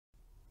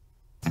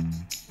Hello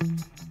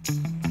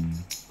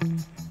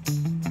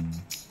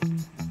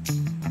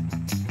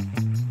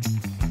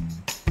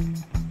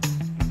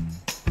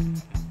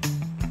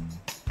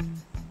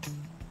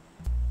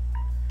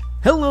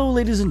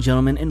ladies and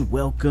gentlemen, and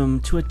welcome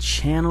to a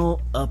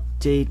channel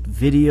update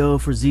video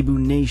for Zebu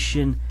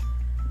Nation.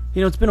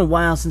 You know, it's been a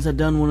while since I've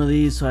done one of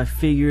these, so I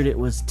figured it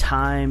was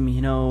time.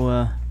 You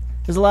know,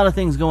 there's a lot of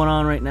things going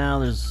on right now.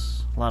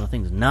 There's a lot of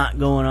things not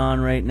going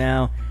on right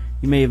now.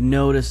 You may have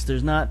noticed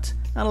there's not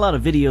a lot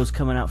of videos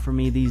coming out for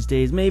me these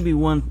days. Maybe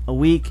one a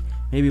week,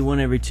 maybe one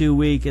every 2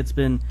 weeks. It's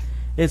been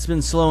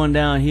slowing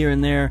down here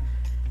and there.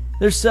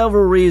 There's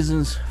several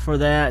reasons for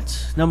that.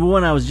 Number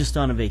one, I was just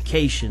on a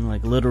vacation,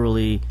 like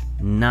literally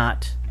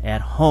not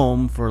at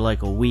home for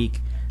like a week.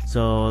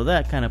 So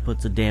that kind of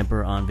puts a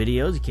damper on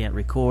videos. You can't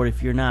record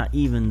if you're not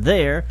even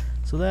there.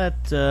 So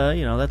that,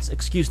 you know, that's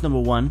excuse number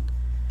one.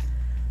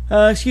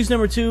 Excuse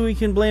number two, we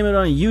can blame it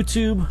on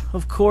YouTube.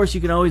 Of course,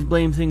 you can always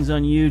blame things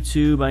on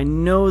YouTube. I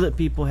know that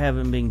people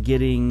haven't been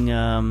getting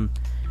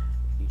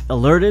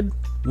alerted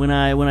when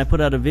I put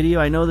out a video.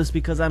 I know this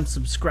because I'm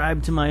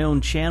subscribed to my own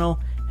channel.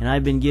 And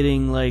I've been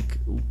getting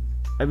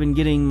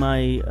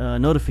my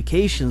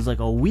notifications like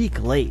a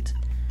week late,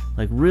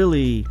 like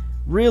really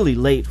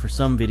late for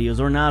some videos,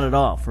 or not at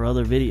all for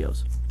other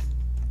videos.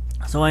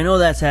 So I know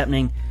that's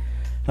happening,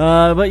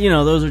 but you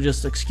know, those are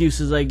just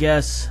excuses, I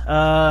guess.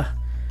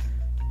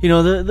 You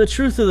know, the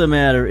truth of the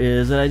matter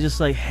is that I just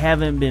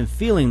haven't been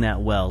feeling that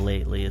well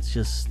lately. It's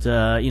just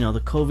you know,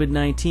 the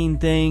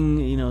COVID-19 thing.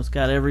 You know, it's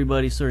got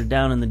everybody sort of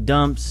down in the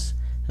dumps.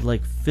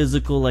 Like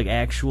physical, like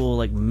actual,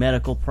 like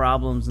medical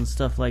problems and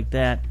stuff like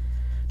that.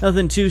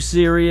 Nothing too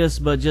serious,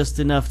 but just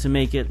enough to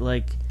make it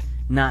like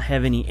not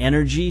have any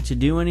energy to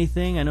do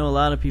anything. I know a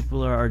lot of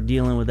people are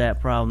dealing with that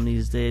problem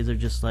these days. They're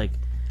just like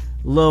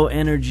low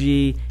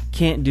energy,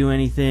 can't do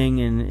anything,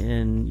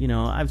 and you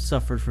know, I've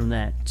suffered from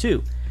that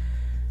too.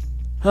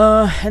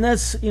 And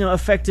that's, you know,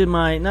 affected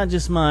my, not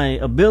just my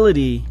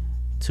ability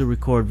to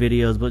record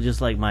videos, but just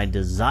like my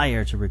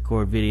desire to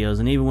record videos.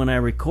 And even when I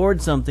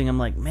record something, I'm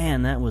like,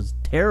 man, that was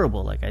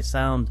terrible, like I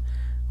sound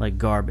like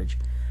garbage.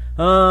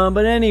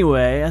 But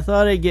anyway, I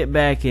thought I'd get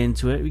back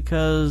into it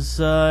because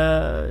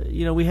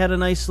you know, we had a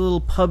nice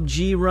little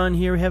Pubg run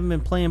here. We haven't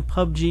been playing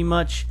Pubg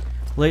much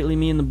lately,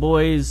 me and the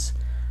boys.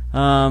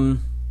 You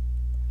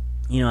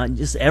know,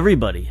 just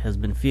everybody has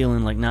been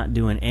feeling like not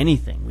doing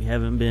anything. We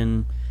haven't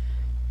been,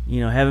 you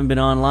know, haven't been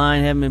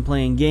online, haven't been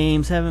playing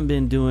games, haven't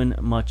been doing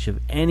much of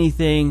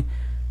anything.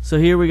 So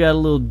here we got a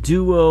little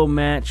duo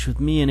match with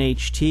me and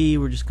HT.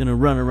 We're just going to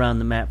run around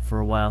the map for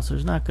a while. So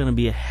there's not going to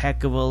be a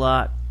heck of a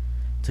lot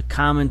to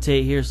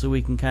commentate here, so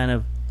we can kind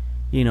of,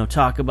 you know,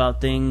 talk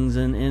about things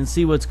and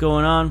see what's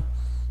going on.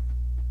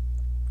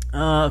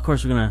 Of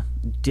course, we're going to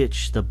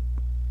ditch the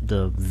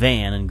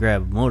van and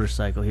grab a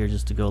motorcycle here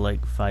just to go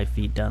like 5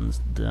 feet down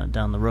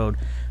the road.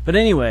 But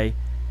anyway,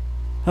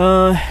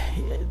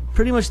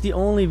 pretty much the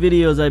only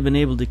videos I've been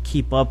able to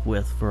keep up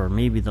with for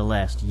maybe the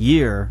last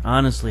year,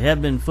 honestly, have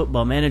been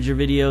Football Manager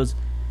videos,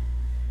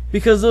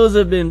 because those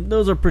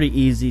are pretty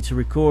easy to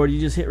record. You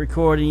just hit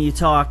record and you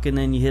talk, and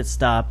then you hit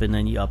stop, and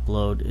then you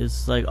upload.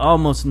 It's like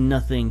almost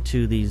nothing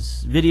to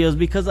these videos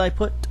because I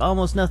put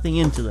almost nothing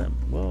into them.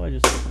 Whoa, I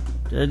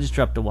just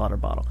dropped a water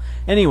bottle.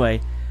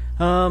 Anyway,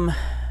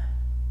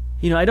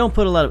 you know, I don't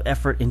put a lot of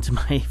effort into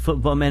my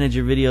Football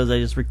Manager videos. I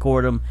just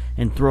record them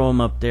and throw them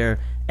up there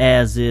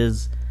as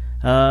is.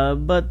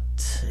 But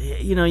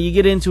you know, you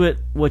get into it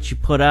what you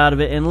put out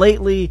of it, and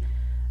lately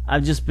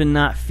I've just been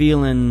not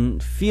feeling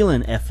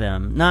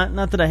FM.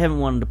 Not that I haven't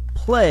wanted to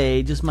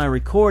play, just my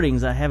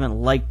recordings, I haven't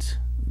liked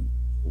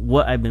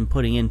what I've been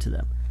putting into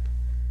them.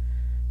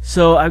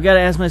 So I've got to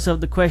ask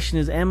myself, the question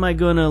is, am I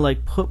gonna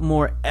like put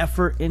more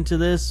effort into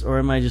this, or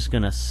am I just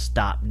gonna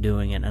stop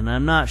doing it? And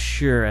I'm not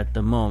sure at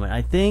the moment.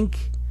 I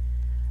think,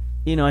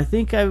 you know,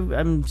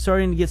 I'm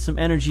starting to get some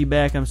energy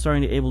back. I'm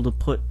starting to able to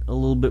put a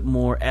little bit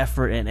more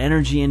effort and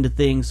energy into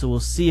things, so we'll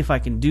see if I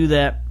can do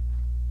that.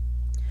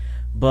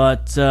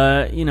 But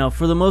you know,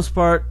 for the most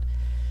part,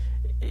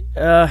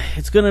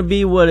 it's gonna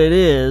be what it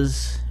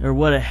is, or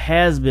what it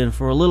has been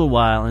for a little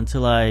while,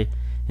 until I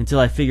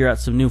figure out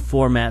some new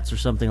formats or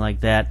something like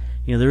that.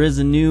 You know, there is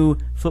a new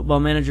Football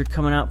Manager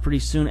coming out pretty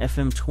soon,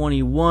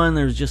 FM21.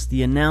 There's just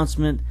the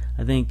announcement.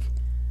 I think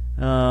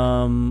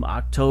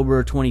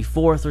October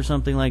 24th or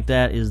something like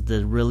that is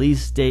the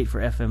release date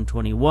for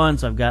FM21.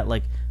 So I've got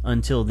like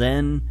until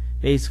then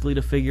basically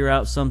to figure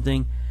out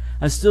something.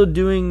 I'm still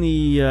doing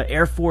the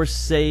Air Force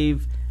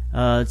save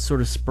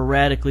sort of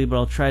sporadically, but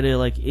I'll try to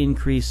like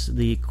increase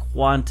the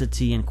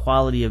quantity and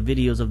quality of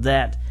videos of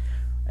that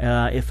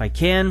if I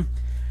can.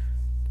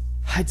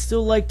 I'd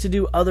still like to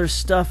do other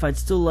stuff. I'd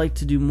still like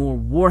to do more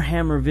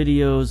Warhammer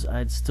videos.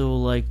 I'd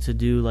still like to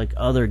do like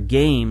other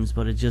games,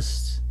 but it's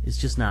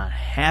just not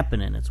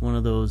happening. It's one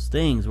of those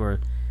things where,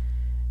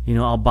 you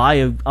know, I'll buy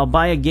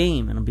a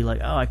game and I'll be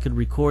like, oh, I could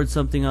record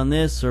something on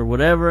this or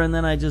whatever, and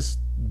then I just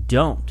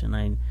don't,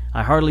 and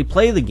I hardly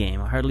play the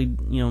game. I hardly,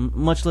 you know,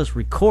 much less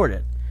record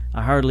it.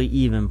 I hardly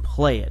even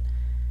play it.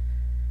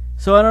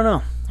 So I don't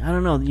know.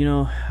 You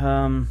know,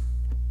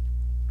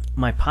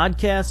 My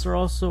podcasts are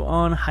also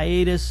on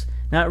hiatus.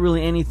 Not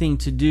really anything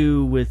to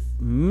do with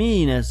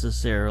me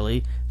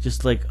necessarily,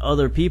 just like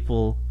other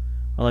people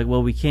are like,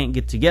 well, we can't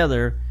get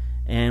together,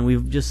 and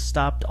we've just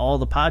stopped all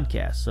the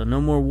podcasts. So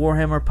no more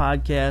Warhammer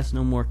podcasts,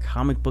 no more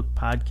comic book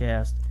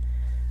podcasts.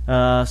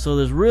 So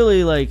there's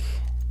really like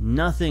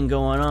nothing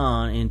going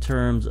on in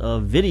terms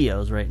of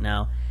videos right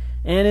now,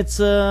 and it's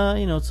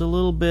it's a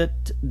little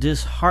bit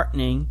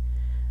disheartening,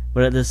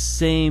 but at the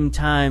same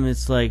time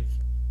it's like,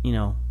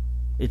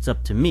 it's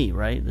up to me,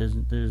 right?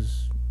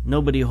 There's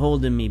nobody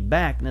holding me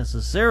back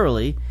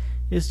necessarily.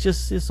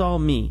 It's all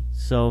me.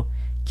 So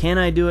can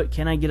I do it?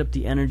 Can I get up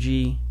the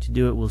energy to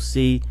do it? We'll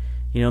see.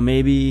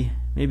 Maybe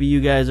you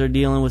guys are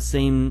dealing with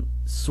same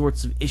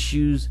sorts of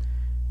issues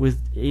with,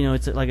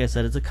 it's like I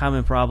said, it's a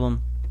common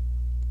problem.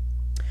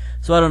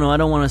 So I don't know. I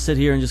don't want to sit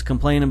here and just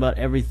complain about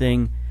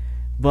everything,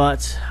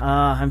 but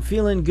I'm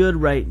feeling good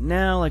right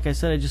now. Like I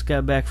said, I just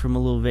got back from a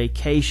little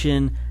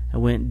vacation. I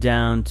went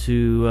down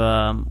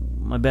to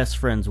my best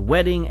friend's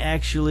wedding,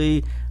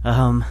 actually.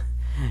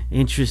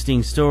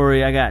 Interesting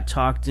story. I got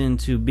talked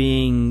into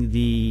being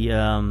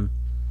the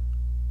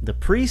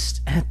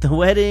priest at the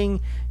wedding.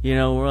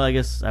 Well, I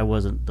guess I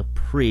wasn't the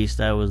priest.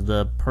 I was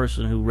the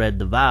person who read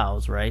the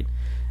vows, right?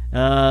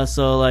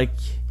 So like,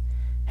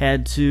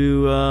 had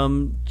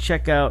to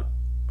check out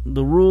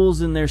the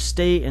rules in their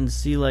state and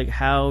see like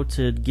how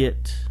to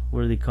get,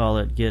 what do they call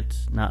it? Get,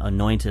 not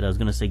anointed. I was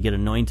gonna say get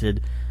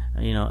anointed.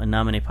 A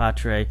nomine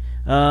patre.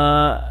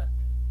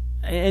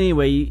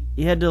 Anyway,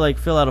 you had to like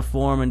fill out a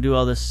form and do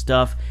all this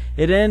stuff.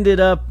 It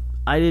ended up,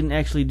 I didn't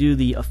actually do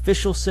the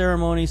official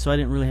ceremony, so I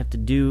didn't really have to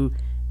do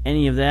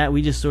any of that.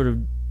 We just sort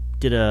of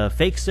did a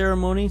fake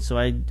ceremony. So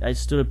I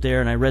stood up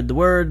there and I read the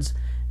words,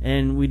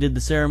 and we did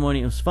the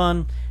ceremony. It was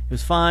fun. It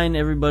was fine.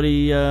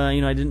 Everybody,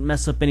 I didn't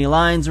mess up any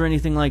lines or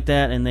anything like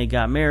that, and they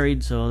got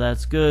married, so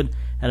that's good.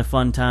 Had a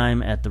fun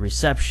time at the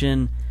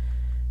reception,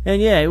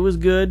 and yeah, it was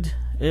good.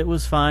 It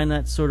was fine.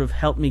 That sort of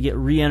helped me get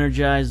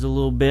re-energized a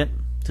little bit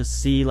to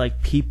see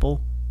like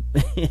people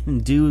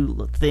and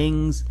do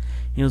things.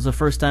 It was the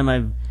first time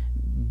I've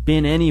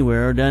been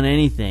anywhere or done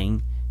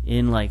anything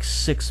in like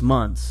 6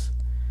 months.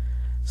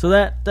 So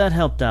that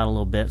helped out a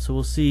little bit. So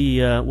we'll see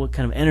what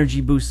kind of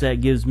energy boost that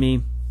gives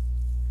me.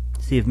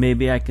 See if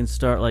maybe I can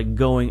start like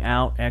going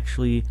out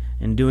actually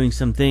and doing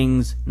some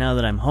things now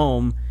that I'm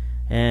home.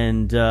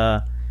 And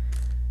the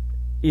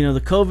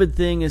COVID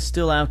thing is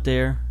still out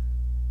there.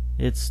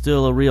 It's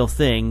still a real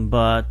thing,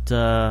 but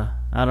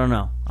I don't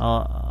know.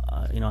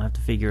 I'll have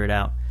to figure it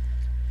out.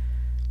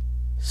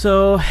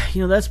 So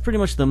that's pretty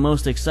much the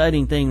most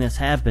exciting thing that's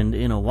happened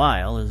in a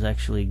while, is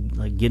actually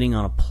like getting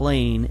on a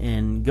plane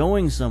and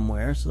going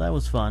somewhere. So that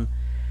was fun.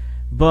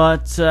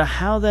 But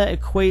how that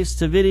equates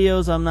to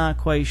videos, I'm not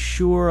quite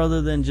sure,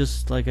 other than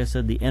just, like I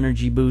said, the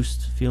energy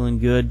boost, feeling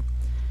good.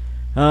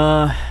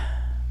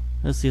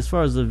 Let's see, as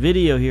far as the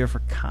video here for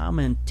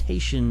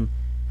commentation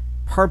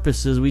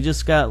purposes, we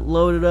just got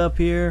loaded up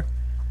here.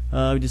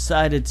 We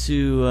decided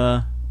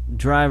to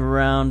drive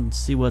around and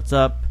see what's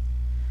up.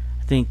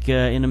 I think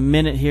in a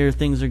minute here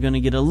things are going to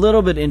get a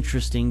little bit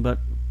interesting, but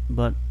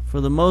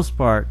for the most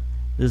part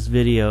this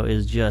video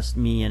is just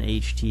me and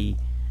HT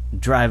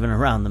driving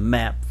around the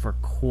map for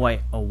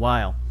quite a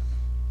while.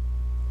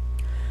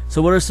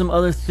 So what are some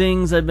other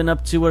things I've been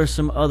up to? What are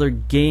some other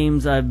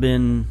games I've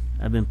been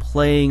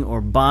playing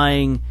or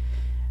buying?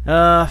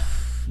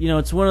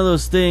 It's one of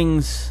those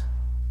things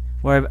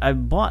where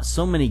I've bought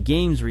so many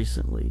games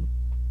recently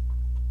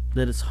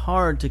that it's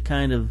hard to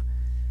kind of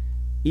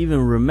even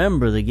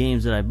remember the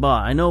games that I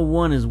bought. I know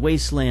one is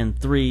Wasteland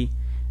 3.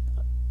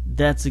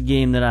 That's a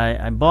game that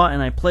I bought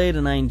and I played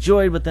and I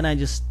enjoyed, but then I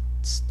just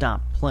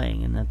stopped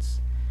playing, and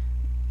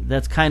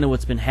that's kind of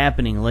what's been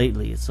happening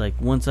lately. It's like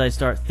once I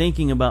start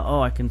thinking about,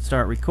 I can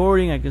start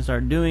recording, I can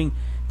start doing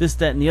this,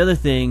 that, and the other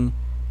thing,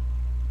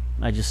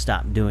 I just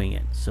stop doing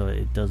it. So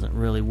it doesn't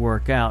really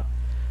work out.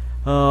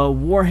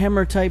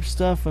 Warhammer type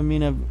stuff. I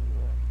mean,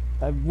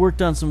 I've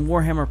worked on some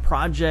Warhammer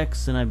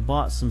projects and I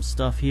bought some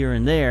stuff here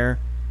and there,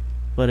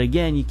 but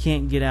again, you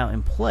can't get out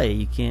and play.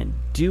 You can't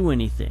do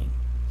anything.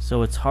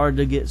 So it's hard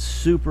to get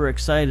super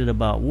excited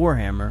about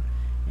Warhammer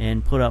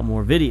and put out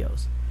more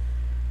videos.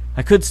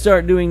 I could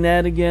start doing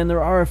that again.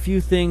 There are a few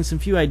things, some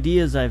few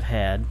ideas I've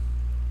had,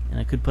 and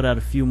I could put out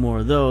a few more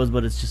of those,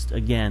 but it's just,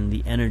 again,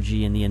 the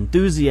energy and the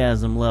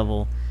enthusiasm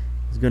level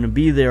is going to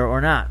be there or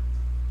not.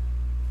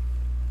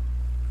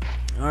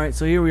 Alright,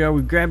 so here we are.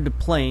 We grabbed a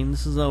plane.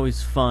 This is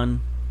always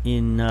fun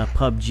in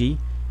PUBG.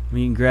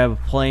 You can grab a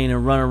plane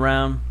and run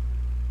around.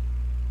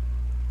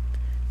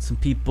 Some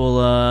people,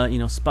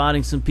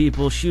 spotting some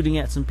people, shooting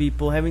at some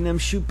people, having them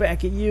shoot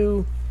back at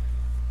you.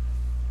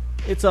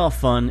 It's all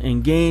fun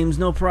in games,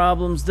 no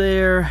problems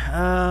there.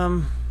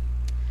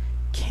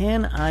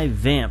 Can I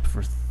vamp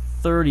for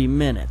 30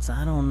 minutes?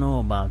 I don't know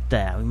about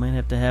that. We might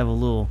have to have a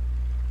little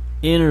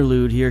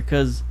interlude here,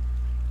 because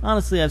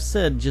honestly, I've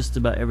said just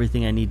about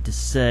everything I need to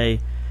say.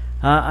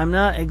 I'm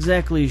not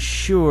exactly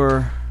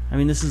sure. I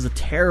mean, this is a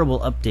terrible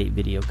update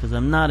video because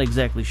I'm not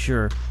exactly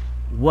sure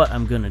what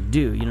I'm gonna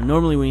do.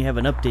 Normally when you have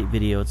an update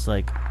video, it's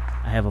like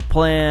I have a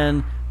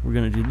plan, we're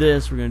going to do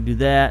this, we're going to do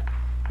that,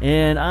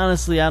 and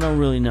honestly, I don't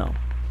really know.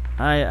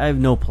 I have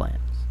no plans.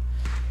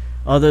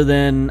 Other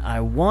than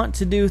I want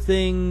to do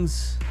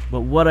things,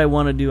 but what I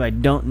want to do I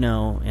don't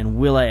know, and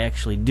will I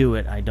actually do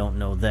it, I don't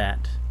know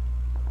that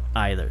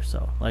either.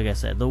 So, like I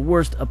said, the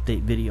worst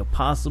update video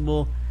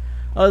possible,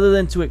 other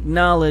than to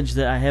acknowledge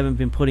that I haven't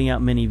been putting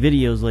out many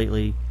videos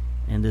lately,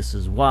 and this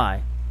is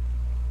why.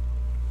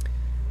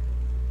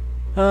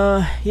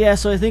 Yeah,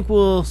 so I think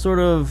we'll sort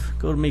of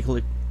go to make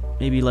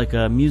maybe like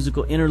a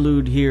musical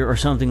interlude here or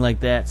something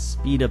like that,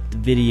 speed up the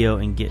video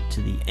and get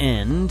to the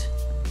end.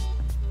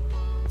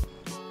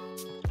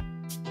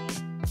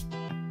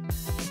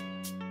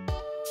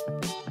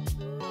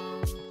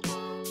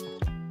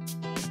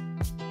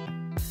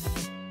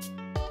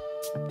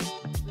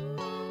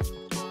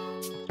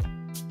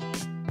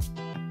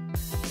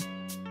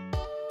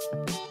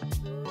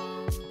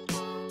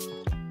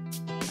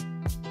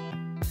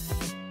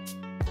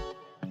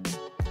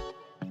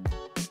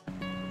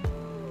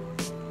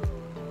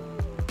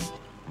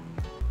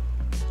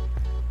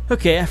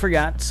 Okay, I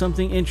forgot.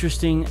 Something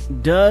interesting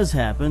does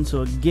happen.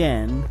 So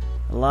again,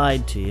 I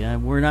lied to you.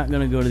 We're not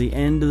going to go to the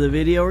end of the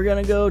video. We're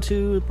going to go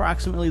to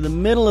approximately the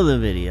middle of the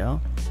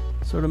video.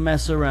 Sort of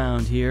mess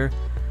around here.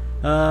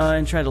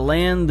 And try to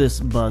land this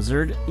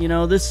buzzard. You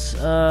know, this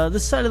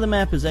side of the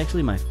map is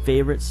actually my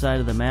favorite side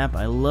of the map.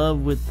 I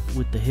love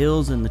with the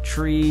hills and the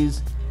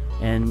trees.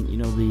 And, you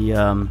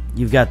know,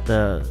 you've got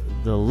the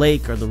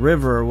lake or the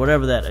river or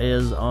whatever that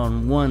is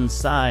on one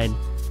side.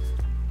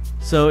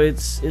 So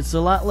it's a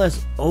lot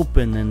less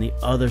open than the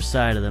other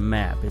side of the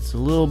map. It's a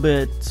little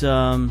bit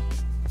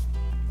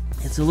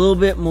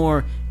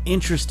more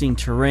interesting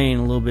terrain,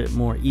 a little bit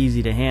more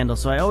easy to handle.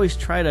 So I always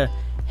try to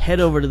head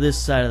over to this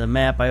side of the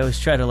map. I always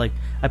try to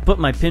I put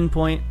my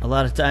pinpoint a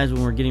lot of times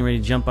when we're getting ready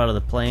to jump out of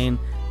the plane,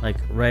 like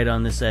right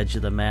on this edge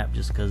of the map,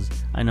 just because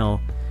I know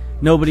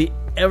nobody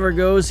ever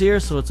goes here,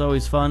 so it's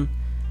always fun.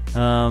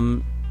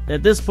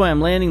 At this point,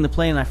 I'm landing the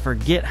plane, and I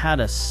forget how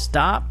to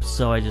stop,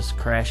 so I just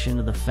crash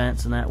into the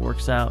fence, and that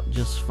works out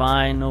just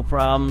fine, no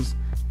problems.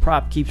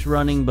 Prop keeps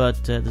running,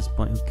 but at this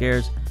point, who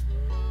cares?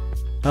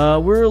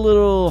 We're a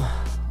little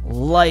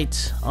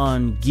light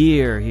on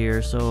gear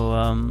here,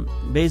 so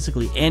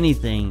basically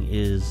anything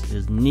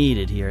is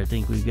needed here. I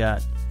think we've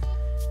got,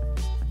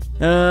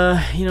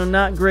 you know,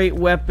 not great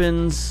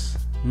weapons,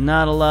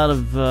 not a lot of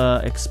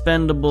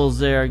expendables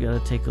there. I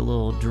gotta take a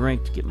little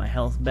drink to get my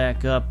health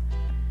back up.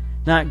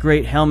 Not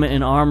great helmet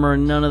and armor,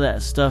 none of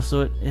that stuff,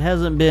 so it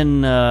hasn't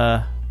been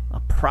a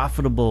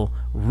profitable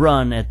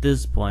run at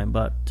this point,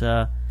 but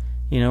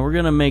you know, we're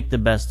gonna make the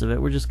best of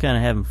it. We're just kind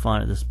of having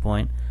fun at this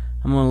point.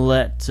 I'm gonna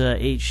let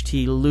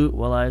HT loot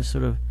while I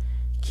sort of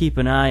keep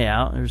an eye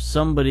out. There's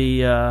somebody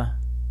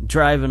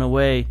driving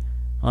away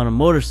on a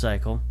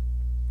motorcycle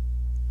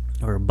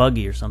or a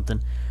buggy or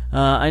something.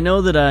 I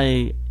know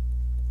that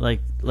like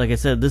I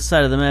said, this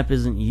side of the map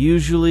isn't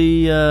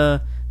usually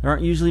there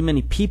aren't usually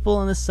many people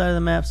on this side of the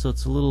map, so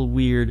it's a little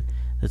weird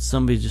that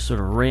somebody's just sort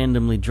of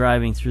randomly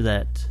driving through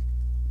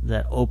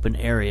that open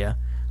area.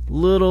 A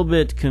little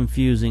bit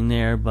confusing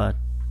there, but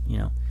you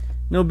know,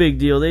 no big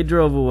deal. They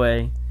drove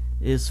away.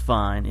 Is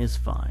fine. Is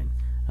fine.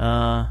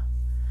 Not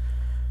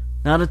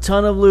a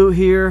ton of loot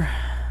here.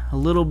 A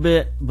little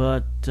bit,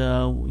 but you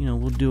know,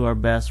 we'll do our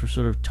best. We're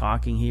sort of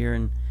talking here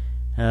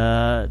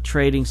and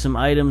trading some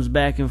items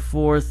back and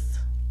forth.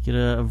 Get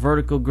a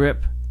vertical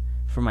grip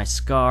for my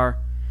Scar.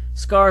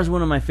 Scar is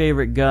one of my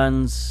favorite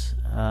guns.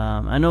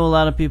 I know a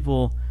lot of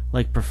people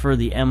prefer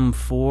the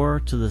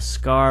M4 to the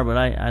Scar, but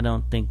I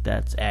don't think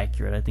that's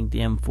accurate. I think the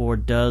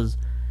M4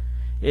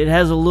 it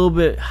has a little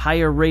bit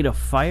higher rate of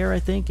fire, I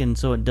think, and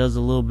so it does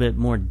a little bit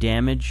more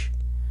damage.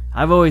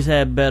 I've always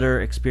had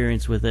better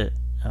experience with it.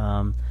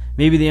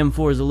 Maybe the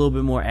M4 is a little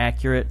bit more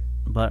accurate,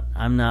 but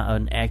I'm not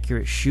an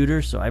accurate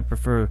shooter, so I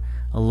prefer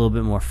a little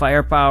bit more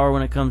firepower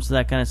when it comes to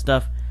that kind of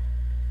stuff.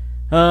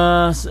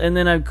 And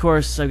then, of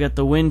course, I've got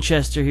the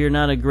Winchester here.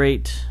 Not a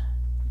great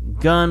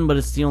gun, but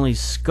it's the only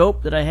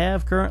scope that I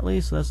have currently,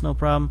 so that's no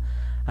problem.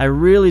 I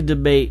really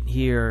debate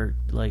here,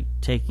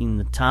 taking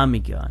the Tommy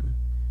gun,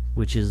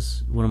 which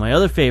is one of my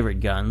other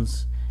favorite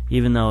guns,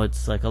 even though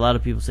it's a lot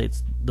of people say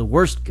it's the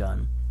worst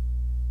gun.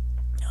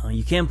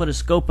 You can't put a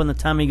scope on the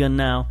Tommy gun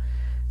now,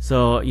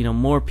 so, you know,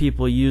 more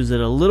people use it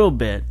a little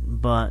bit,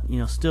 but, you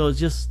know, still, it's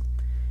just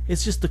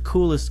the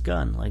coolest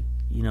gun.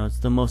 You know, it's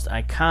the most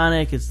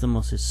iconic, it's the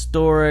most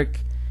historic.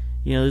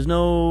 You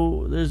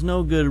know, there's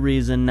no good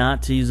reason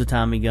not to use a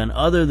Tommy gun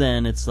other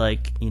than it's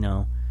you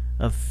know,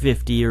 a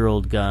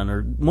 50-year-old gun,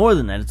 or more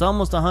than that. It's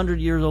almost a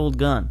 100-year-old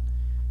gun.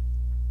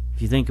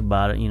 If you think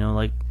about it, you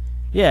know,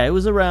 yeah, it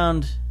was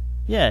around,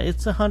 yeah,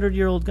 it's a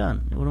 100-year-old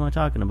gun. What am I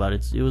talking about?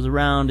 It was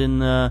around in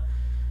the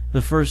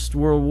First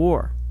World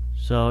War.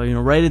 So, you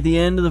know, right at the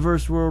end of the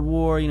First World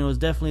War, you know, it was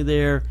definitely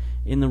there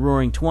in the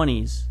Roaring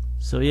 20s.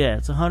 So, yeah,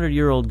 it's a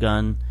 100-year-old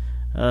gun.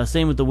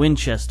 Same with the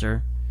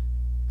Winchester.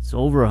 It's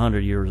over 100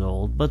 years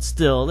old, but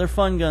still, they're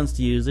fun guns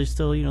to use. They're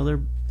still, you know,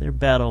 they're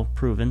battle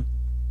proven.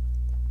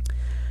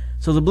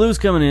 So the blue's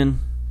coming in.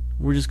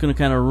 We're just going to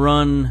kind of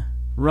run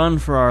run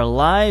for our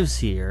lives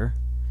here.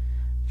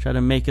 Try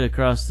to make it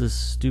across this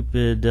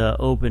stupid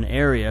open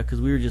area because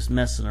we were just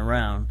messing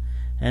around.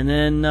 And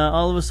then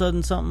all of a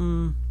sudden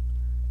something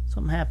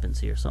happens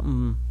here.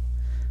 Some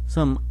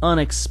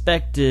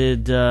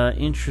unexpected,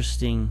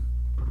 interesting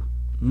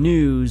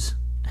news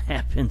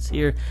happens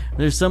here.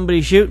 There's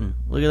somebody shooting.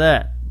 Look at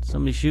that.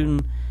 Somebody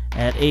shooting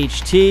at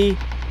HT,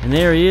 and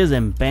there he is,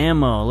 and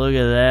bammo. Look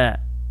at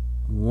that.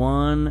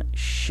 One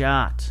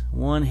shot,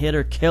 one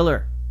hitter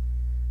killer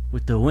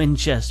with the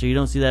Winchester. You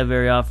don't see that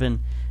very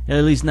often,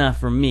 at least not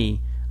for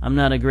me. I'm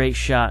not a great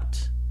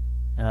shot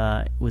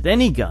with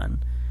any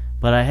gun,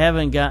 but I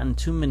haven't gotten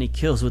too many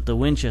kills with the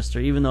Winchester,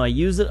 even though I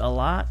use it a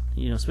lot,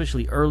 you know,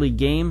 especially early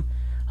game.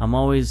 I'm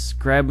always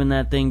grabbing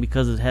that thing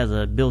because it has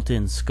a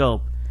built-in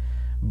scope.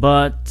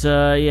 But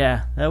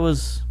yeah, that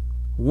was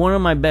one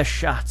of my best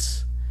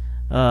shots,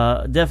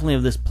 definitely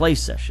of this play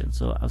session.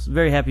 So I was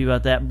very happy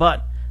about that.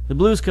 But the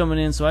blue's coming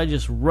in, so I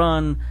just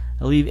run.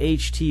 I leave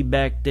HT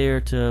back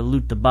there to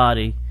loot the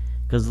body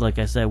because, like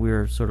I said, we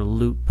were sort of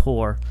loot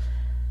poor.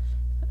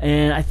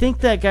 And I think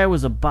that guy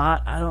was a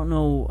bot. I don't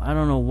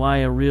know why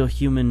a real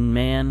human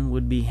man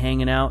would be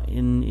hanging out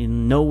in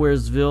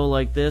Nowheresville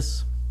like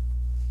this.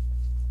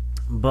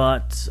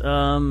 But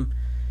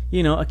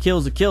you know, a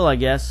kill's a kill, I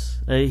guess.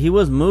 He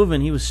was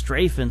moving, he was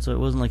strafing, so it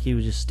wasn't like he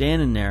was just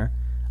standing there.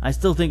 I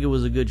still think it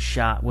was a good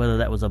shot, whether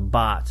that was a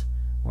bot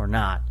or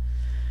not.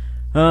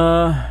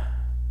 But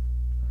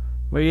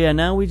yeah,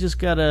 now we just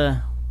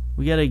gotta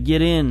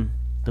get in.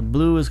 The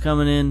blue is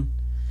coming in,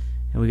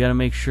 and we gotta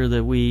make sure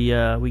that we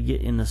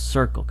get in the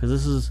circle,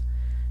 because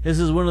this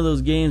is one of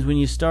those games when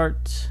you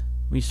start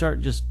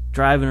just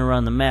driving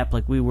around the map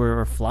like we were,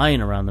 or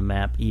flying around the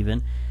map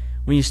even.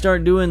 When you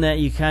start doing that,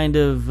 you kind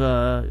of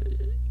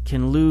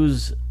can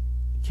lose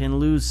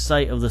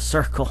sight of the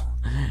circle,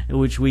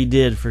 which we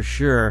did for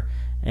sure.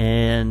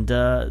 And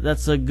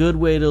that's a good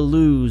way to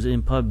lose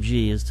in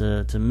PUBG, is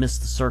to miss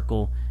the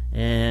circle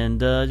and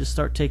just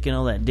start taking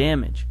all that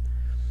damage.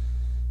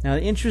 Now,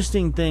 the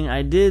interesting thing,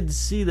 I did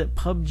see that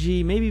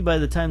PUBG, maybe by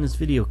the time this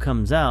video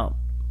comes out,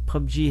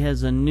 PUBG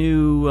has a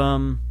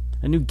new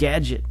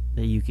gadget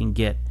that you can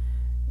get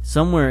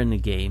somewhere in the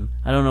game.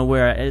 I don't know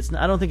where.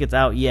 I don't think it's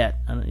out yet.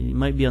 It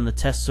might be on the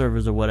test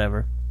servers or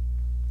whatever.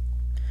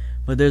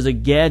 But there's a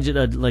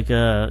gadget, like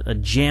a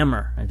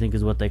jammer, I think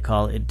is what they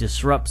call it. It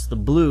disrupts the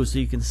blue, so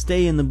you can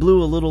stay in the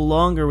blue a little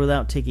longer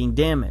without taking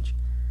damage.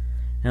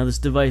 Now, this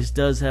device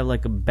does have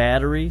like a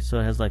battery, so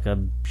it has like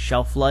a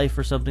shelf life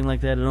or something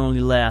like that. It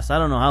only lasts, I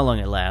don't know how long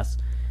it lasts.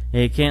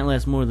 It can't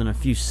last more than a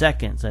few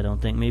seconds, I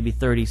don't think. Maybe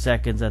 30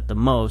 seconds at the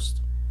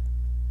most.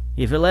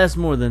 If it lasts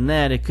more than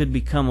that, it could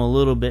become a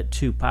little bit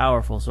too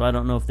powerful, so I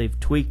don't know if they've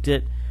tweaked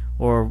it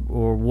or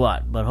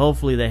what, but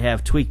hopefully they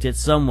have tweaked it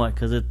somewhat,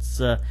 because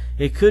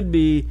it could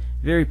be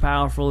very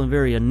powerful and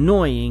very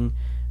annoying,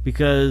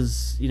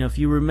 because, you know, if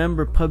you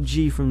remember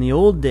PUBG from the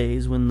old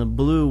days when the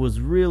blue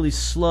was really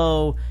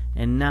slow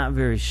and not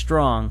very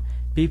strong,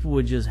 people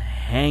would just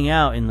hang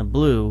out in the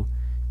blue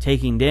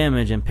taking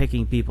damage and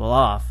picking people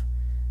off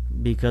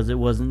because it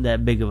wasn't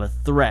that big of a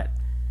threat.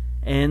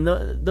 And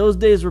those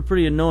days were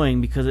pretty annoying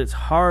because it's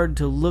hard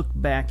to look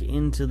back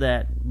into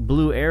that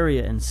blue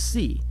area and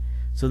see.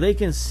 So they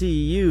can see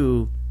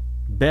you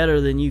better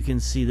than you can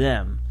see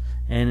them.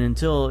 And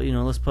until, you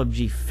know, unless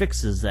PUBG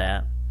fixes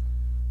that,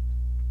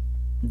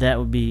 that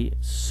would be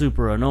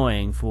super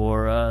annoying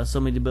for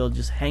somebody to be able to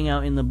just hang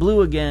out in the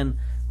blue again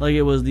like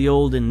it was the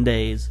olden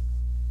days.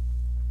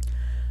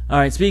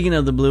 Alright, speaking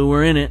of the blue,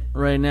 we're in it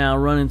right now,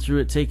 running through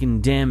it, taking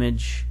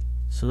damage.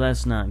 So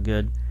that's not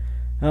good.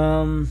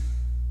 And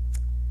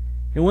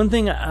one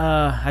thing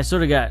I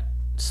sort of got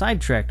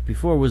sidetracked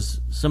before was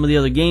some of the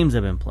other games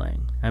I've been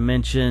playing. I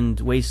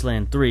mentioned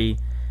Wasteland 3,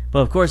 but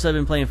of course I've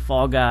been playing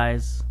Fall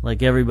Guys,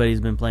 like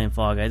everybody's been playing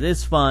Fall Guys.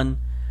 It's fun.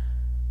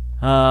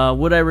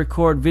 Would I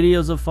record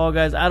videos of Fall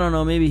Guys? I don't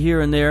know, maybe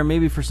here and there.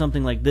 Maybe for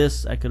something like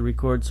this I could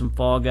record some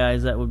Fall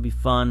Guys. That would be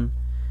fun.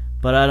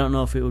 But I don't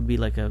know if it would be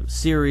like a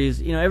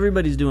series. You know,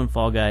 everybody's doing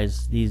Fall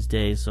Guys these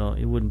days, so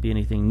it wouldn't be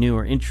anything new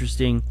or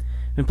interesting.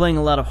 Been playing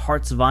a lot of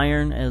Hearts of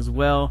Iron as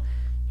well.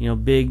 You know,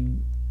 big,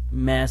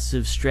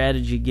 massive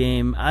strategy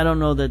game. I don't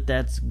know that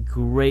that's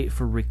great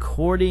for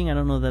recording. I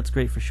don't know that's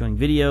great for showing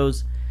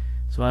videos.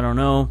 So I don't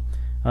know.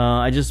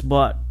 I just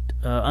bought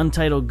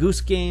Untitled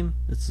Goose Game.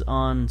 It's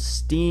on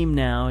Steam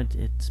now.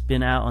 It's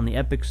been out on the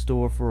Epic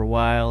Store for a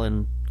while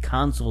and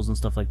consoles and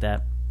stuff like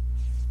that.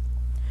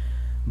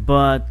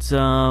 But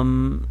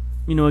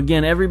you know,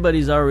 again,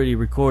 everybody's already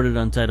recorded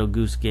Untitled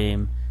Goose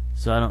Game,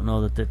 so I don't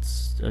know that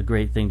that's a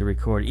great thing to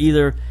record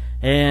either.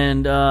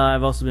 And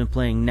I've also been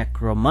playing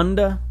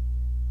Necromunda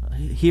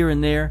here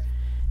and there.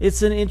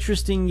 It's an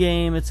interesting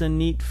game. It's a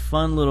neat,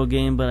 fun little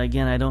game, but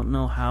again, I don't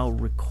know how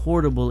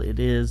recordable it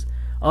is,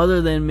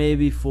 other than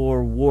maybe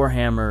for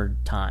Warhammer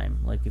time.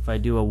 Like if I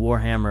do a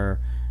Warhammer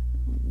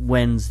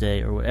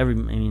Wednesday, or whatever. I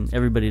mean,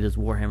 everybody does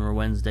Warhammer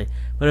Wednesday.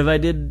 But if I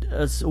did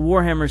a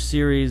Warhammer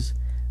series,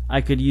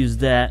 I could use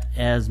that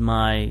as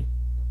my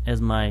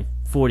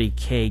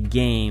 40K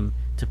game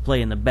to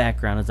play in the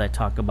background as I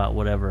talk about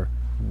whatever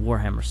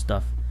Warhammer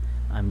stuff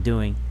I'm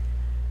doing.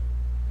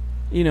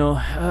 You know,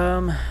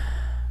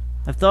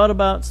 I've thought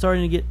about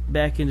starting to get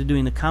back into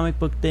doing the comic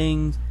book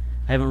things.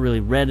 I haven't really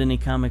read any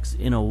comics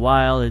in a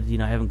while. You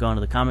know, I haven't gone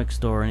to the comic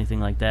store or anything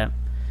like that.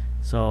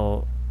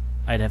 So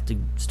I'd have to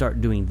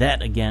start doing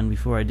that again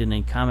before I did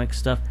any comic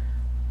stuff.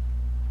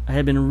 I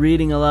had been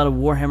reading a lot of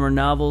Warhammer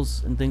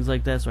novels and things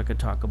like that, so I could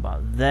talk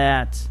about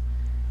that.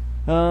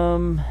 You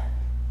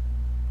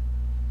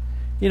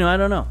know, I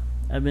don't know.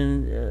 I've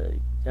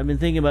been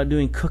thinking about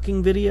doing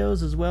cooking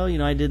videos as well. You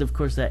know, I did, of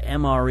course, that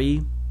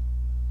MRE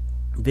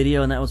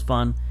video, and that was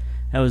fun.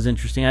 That was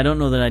interesting. I don't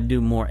know that I'd do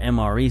more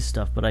MRE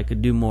stuff, but I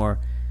could do more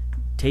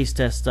taste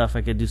test stuff.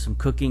 I could do some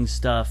cooking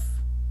stuff.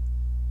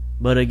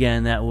 But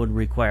again, that would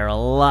require a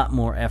lot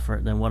more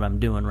effort than what I'm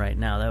doing right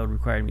now. That would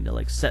require me to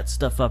like set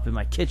stuff up in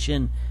my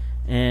kitchen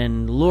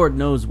and Lord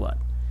knows what.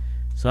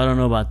 So I don't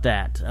know about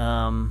that.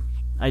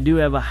 I do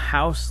have a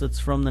house that's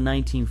from the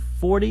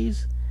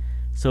 1940s,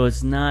 so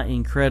it's not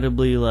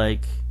incredibly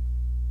like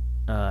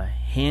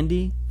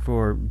handy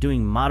for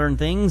doing modern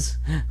things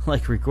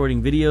like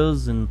recording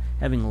videos and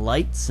having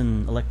lights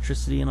and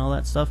electricity and all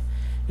that stuff.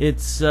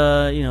 It's you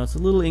know, it's a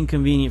little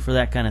inconvenient for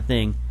that kind of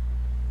thing.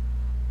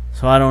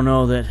 So I don't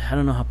know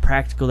how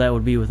practical that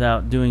would be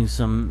without doing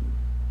some,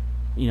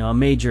 you know, a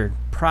major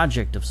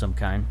project of some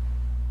kind.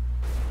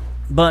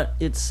 But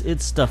it's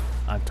stuff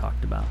I've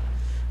talked about,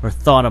 or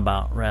thought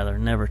about rather.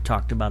 Never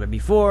talked about it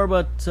before,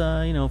 but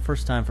you know,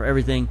 first time for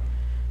everything.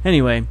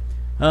 Anyway,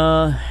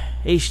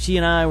 HT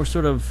and I were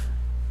sort of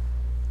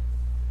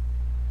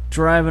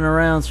driving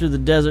around through the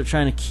desert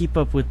trying to keep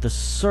up with the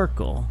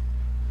circle.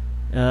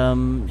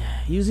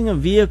 Using a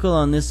vehicle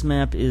on this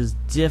map is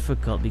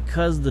difficult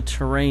because the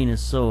terrain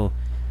is so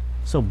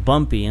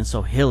bumpy and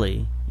so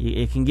hilly.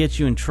 It can get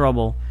you in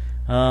trouble,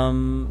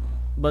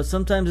 but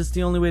sometimes it's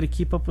the only way to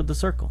keep up with the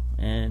circle,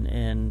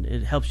 and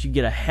it helps you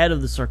get ahead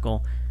of the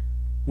circle,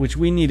 which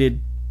we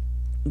needed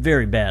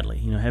very badly.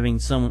 You know,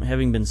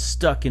 having been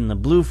stuck in the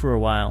blue for a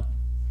while,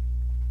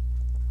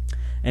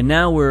 and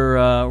now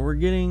we're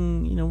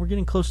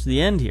getting close to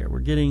the end here. We're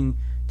getting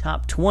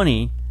top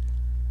 20.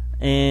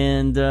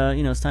 And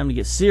you know, it's time to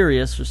get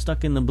serious. We're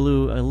stuck in the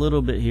blue a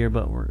little bit here,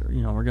 but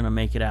we're gonna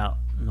make it out,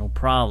 no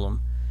problem.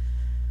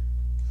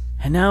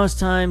 And now it's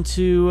time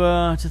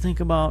to think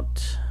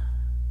about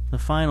the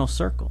final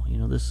circle. You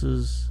know, this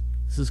is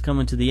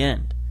coming to the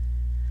end.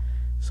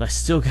 So I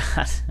still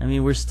got. I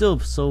mean, we're still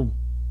so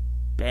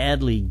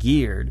badly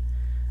geared.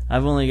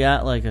 I've only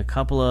got like a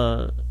couple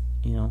of.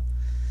 You know,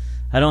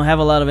 I don't have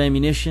a lot of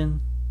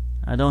ammunition.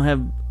 I don't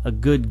have a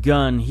good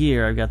gun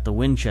here. I've got the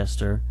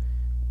Winchester,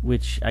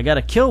 which I got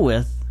a kill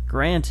with,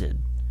 granted.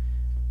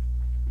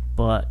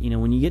 But, you know,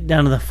 when you get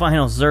down to the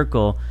final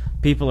circle,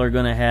 people are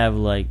going to have,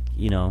 like,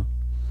 you know,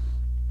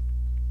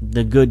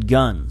 the good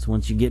guns.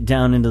 Once you get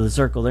down into the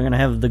circle, they're going to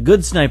have the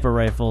good sniper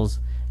rifles,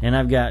 and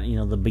I've got, you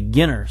know, the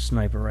beginner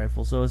sniper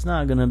rifle. So it's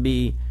not going to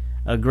be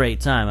a great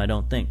time, I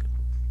don't think.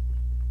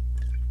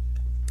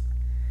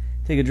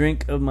 Take a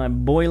drink of my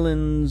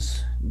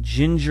Boylan's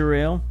ginger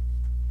ale.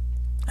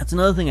 That's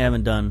another thing I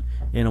haven't done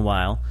in a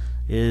while,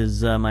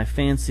 is my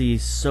fancy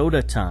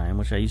soda time,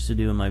 which I used to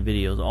do in my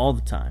videos all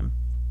the time,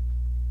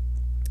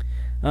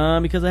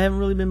 because I haven't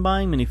really been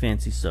buying many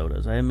fancy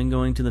sodas. I haven't been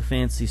going to the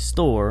fancy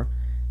store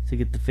to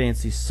get the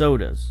fancy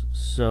sodas,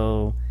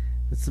 so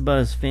it's about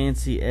as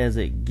fancy as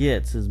it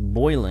gets. Is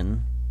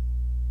Boylan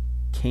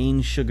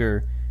cane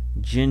sugar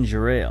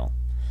ginger ale.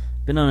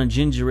 Been on a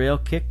ginger ale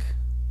kick.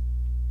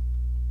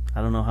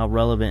 I don't know how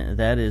relevant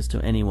that is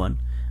to anyone,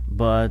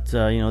 but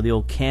you know, the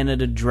old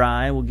Canada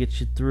Dry will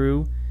get you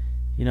through.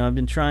 You know, I've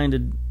been trying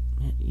to,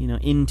 you know,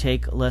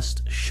 intake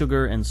less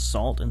sugar and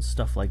salt and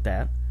stuff like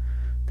that.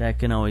 That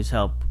can always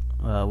help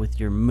with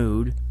your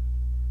mood.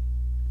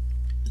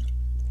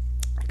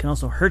 It can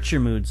also hurt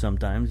your mood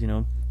sometimes, you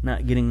know,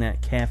 not getting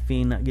that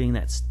caffeine, not getting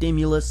that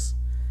stimulus.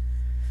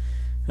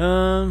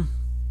 But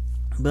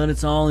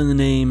it's all in the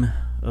name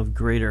of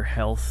greater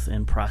health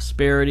and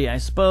prosperity, I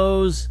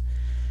suppose.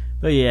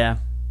 But yeah,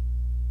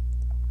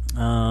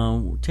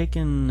 we're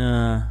taking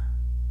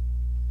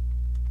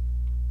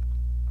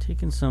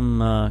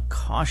some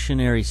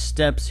cautionary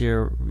steps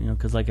here, you know,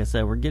 because like I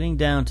said, we're getting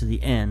down to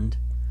the end,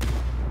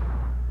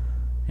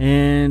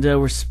 and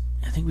I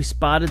think we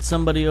spotted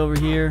somebody over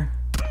here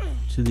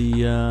to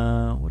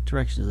the what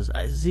direction is this?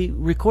 I see.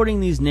 Recording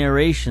these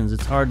narrations,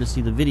 it's hard to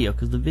see the video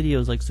because the video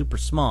is like super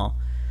small,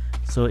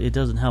 so it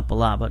doesn't help a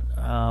lot. But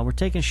we're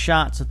taking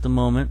shots at the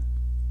moment,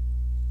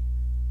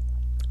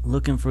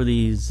 looking for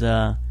these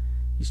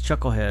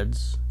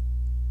chuckleheads.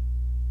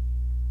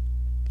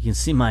 You can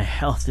see my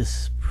health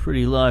is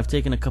pretty low. I've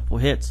taken a couple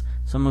hits,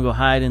 so I'm gonna go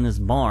hide in this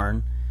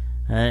barn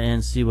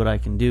and see what I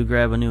can do.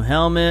 Grab a new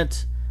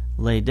helmet,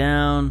 lay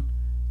down,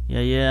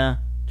 yeah.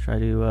 Try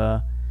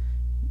to,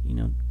 you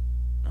know,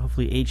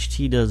 hopefully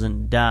HT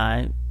doesn't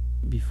die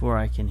before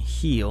I can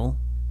heal.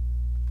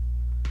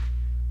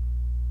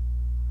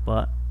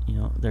 But you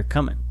know, they're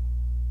coming.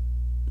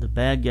 The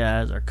bad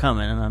guys are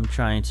coming, and I'm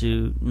trying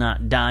to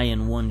not die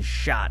in one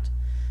shot,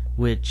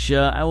 which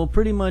I will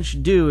pretty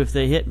much do if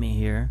they hit me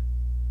here.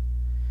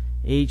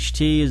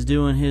 HT is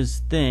doing his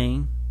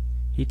thing.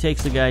 He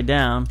takes the guy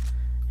down,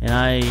 and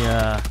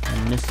I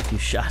missed a few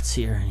shots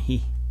here, and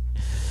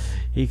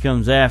he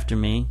comes after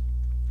me,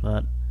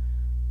 but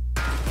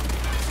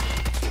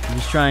I'm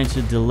just trying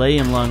to delay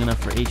him long enough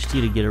for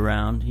HT to get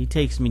around. He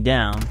takes me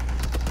down,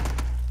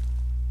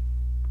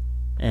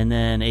 and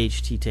then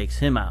HT takes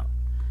him out.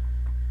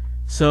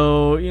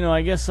 So, you know,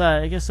 I guess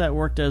that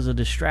worked as a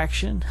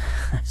distraction,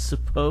 I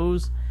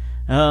suppose.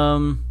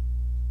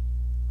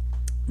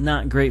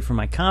 Not great for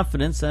my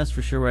confidence, that's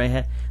for sure.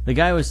 Where the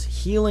guy was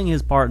healing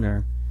his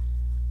partner,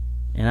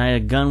 and I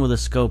had a gun with a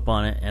scope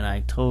on it, and I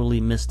totally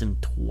missed him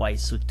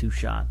twice with 2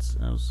 shots.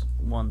 That was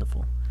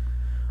wonderful.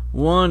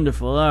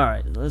 Wonderful.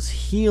 Alright, let's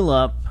heal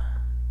up.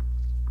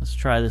 Let's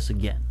try this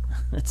again.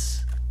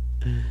 Let's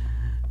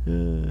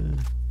don't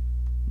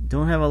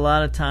have a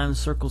lot of time.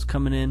 Circles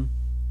coming in.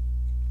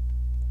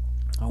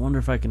 I wonder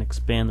if I can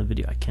expand the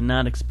video. I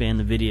cannot expand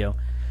the video,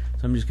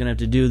 so I'm just gonna have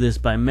to do this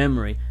by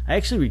memory. I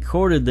actually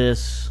recorded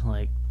this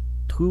like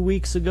 2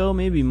 weeks ago,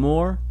 maybe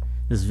more.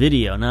 This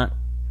video, not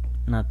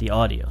the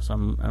audio. So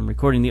I'm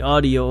recording the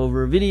audio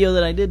over a video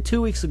that I did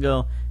 2 weeks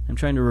ago. I'm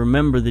trying to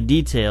remember the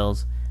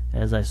details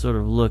as I sort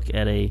of look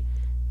at a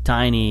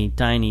tiny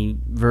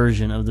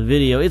version of the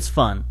video. It's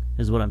fun,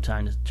 is what I'm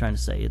trying to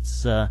say.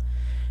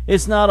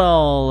 It's not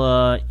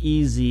all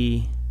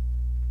easy.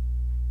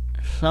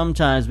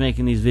 Sometimes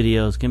making these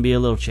videos can be a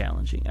little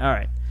challenging.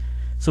 Alright,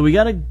 so we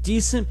got a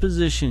decent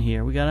position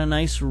here. We got a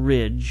nice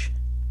ridge.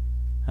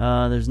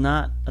 There's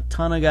not a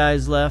ton of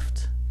guys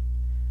left.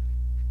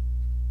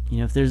 You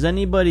know, if there's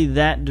anybody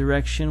that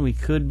direction, we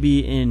could be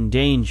in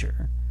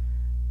danger.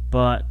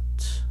 But,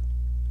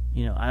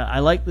 you know, I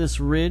like this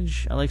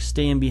ridge. I like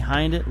staying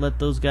behind it, let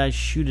those guys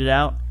shoot it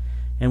out.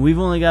 And we've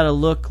only got to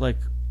look like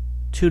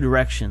 2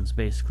 directions,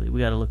 basically. We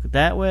got to look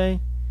that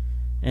way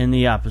and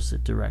the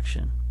opposite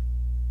direction.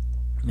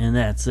 And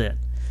that's it.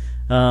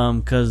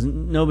 Because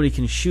nobody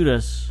can shoot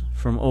us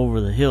from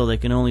over the hill. They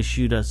can only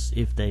shoot us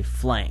if they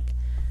flank.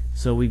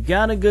 So we've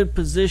got a good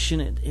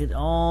position. It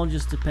all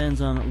just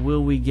depends on,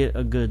 will we get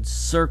a good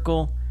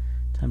circle.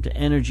 Time to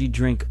energy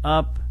drink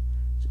up.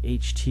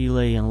 HT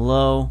laying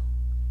low.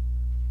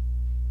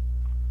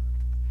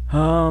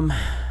 You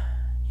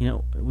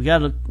know, we got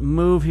to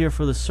move here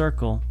for the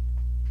circle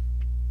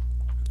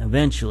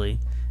eventually.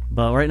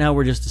 But right now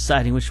we're just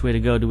deciding which way to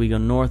go. Do we go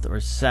north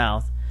or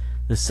south?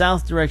 The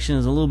south direction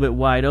is a little bit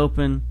wide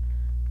open,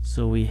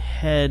 so we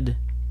head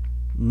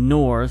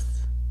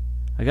north.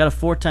 I got a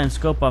 4x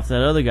scope off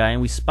that other guy,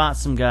 and we spot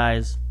some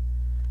guys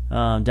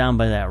down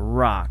by that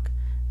rock.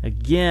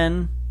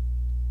 Again,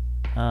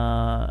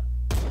 I'm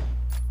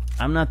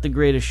not the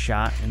greatest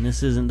shot, and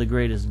this isn't the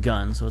greatest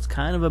gun, so it's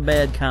kind of a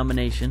bad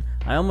combination.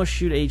 I almost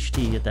shoot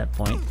HT at that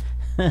point.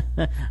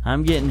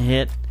 I'm getting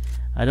hit.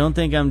 I don't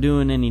think I'm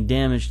doing any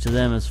damage to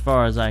them as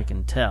far as I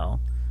can tell.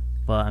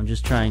 But I'm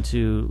just trying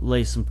to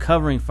lay some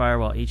covering fire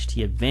while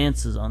HT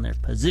advances on their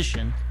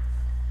position.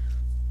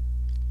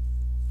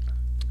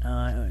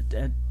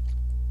 At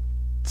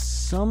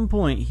some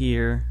point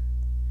here,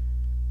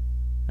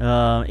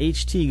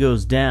 HT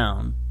goes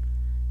down,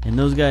 and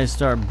those guys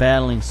start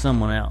battling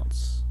someone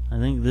else. I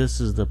think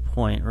this is the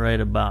point right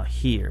about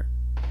here.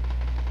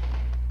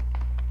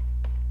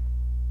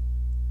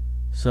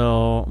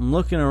 So I'm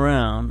looking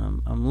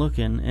around, I'm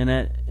looking, and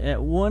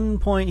at one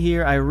point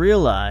here I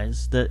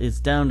realize that it's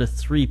down to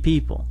 3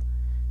 people,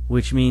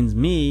 which means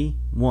me,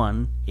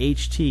 1,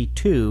 HT,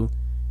 2,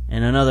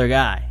 and another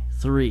guy,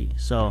 3.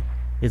 So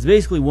it's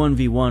basically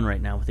 1v1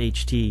 right now with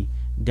HT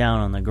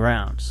down on the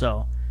ground.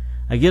 So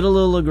I get a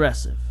little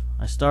aggressive.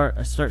 I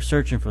start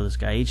searching for this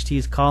guy. HT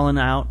is calling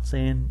out,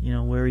 saying, you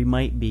know, where he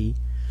might be.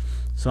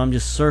 So I'm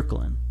just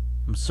circling.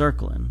 I'm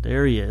circling.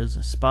 There he is.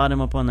 I spot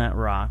him up on that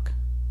rock.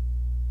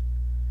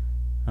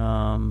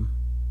 And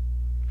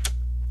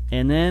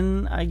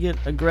then I get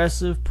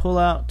aggressive, pull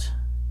out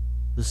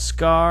the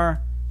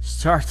SCAR,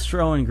 start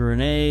throwing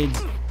grenades.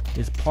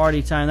 It's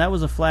party time. That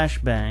was a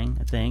flashbang,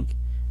 I think.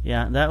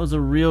 Yeah, that was a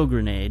real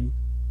grenade.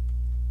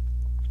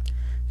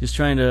 Just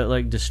trying to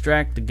like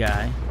distract the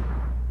guy.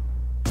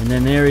 And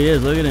then there he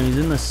is. Look at him. He's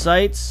in the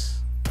sights.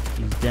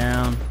 He's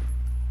down,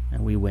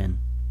 and we win.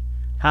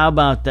 How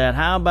about that?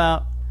 How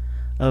about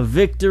a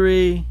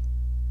victory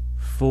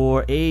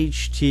for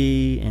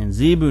HT and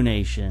Zebu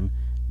Nation?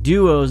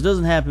 Duos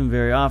doesn't happen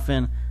very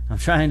often. I'm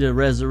trying to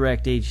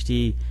resurrect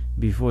HT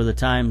before the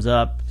time's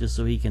up, just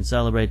so he can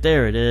celebrate.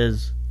 There it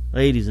is,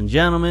 ladies and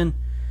gentlemen.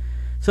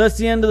 So that's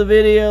the end of the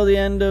video, the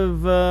end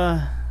of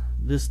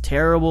this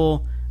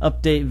terrible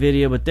update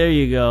video, but there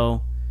you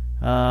go.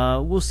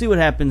 We'll see what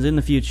happens in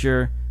the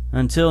future.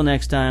 Until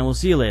next time, we'll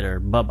see you later.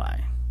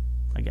 Bye-bye,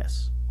 I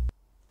guess.